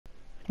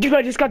Dude,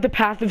 I just got the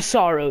Path of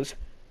Sorrows.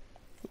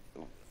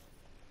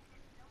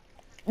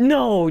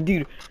 No,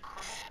 dude.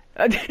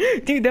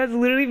 Dude, that's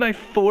literally my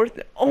fourth.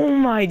 Oh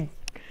my.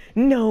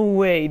 No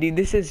way, dude.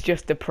 This is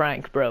just a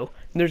prank, bro.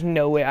 There's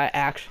no way I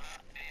actually.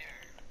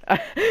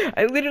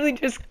 I literally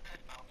just.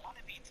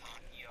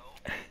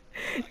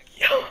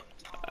 Yo.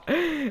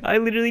 I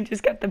literally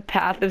just got the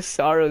Path of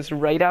Sorrows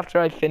right after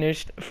I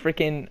finished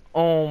freaking.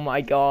 Oh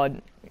my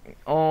god.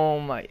 Oh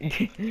my.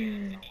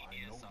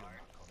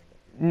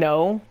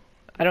 No.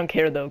 I don't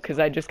care though, because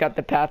I just got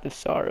the Path of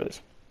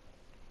Sorrows.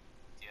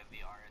 Do you have the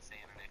RSA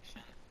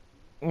interdiction?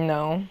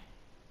 No.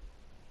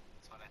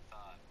 That's what I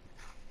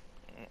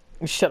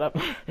thought. Shut up.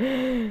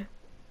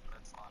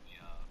 That's not me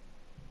up.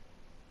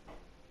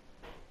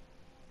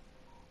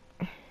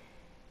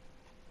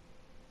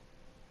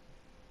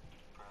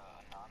 Bro,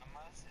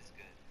 Anonymous is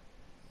good.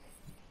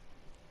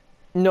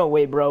 No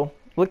way, bro.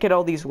 Look at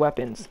all these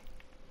weapons.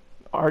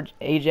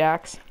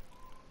 Ajax.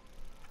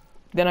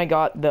 Then I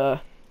got the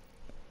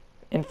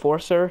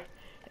Enforcer.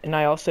 And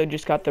I also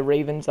just got the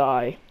Raven's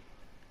Eye.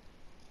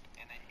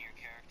 And then your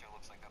character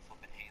looks like a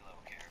flippin' Halo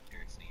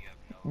character, so you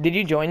have no... Did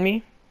you join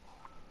me?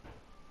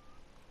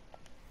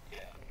 Yeah.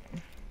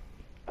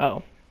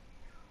 Oh.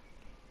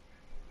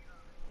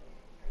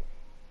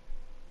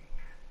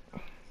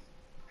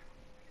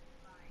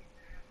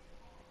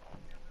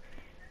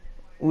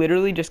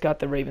 Literally just got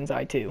the Raven's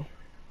Eye too.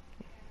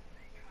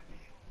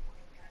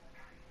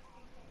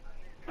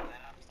 And then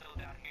I'm still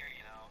down here,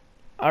 you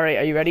know? Alright,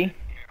 are you ready? Here,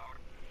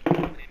 I'll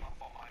name off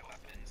all my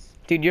weapons.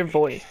 Dude, your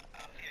voice.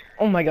 Out here.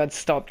 Oh my god,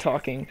 stop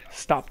talking.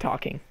 Stop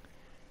talking.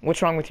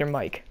 What's wrong with your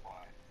mic? Why?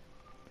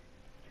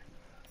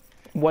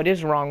 What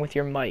is wrong with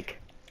your mic?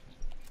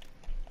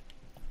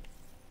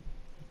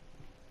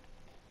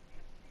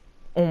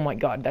 Oh my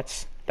god,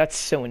 that's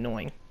so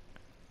annoying.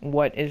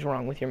 What is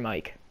wrong with your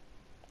mic?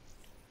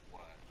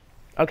 What?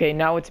 Okay,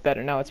 now it's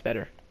better. Now it's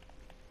better.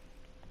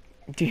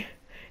 Dude,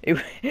 it,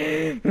 What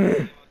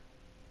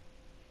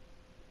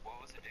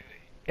was it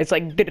doing? it's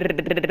like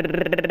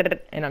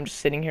and I'm just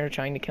sitting here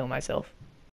trying to kill myself.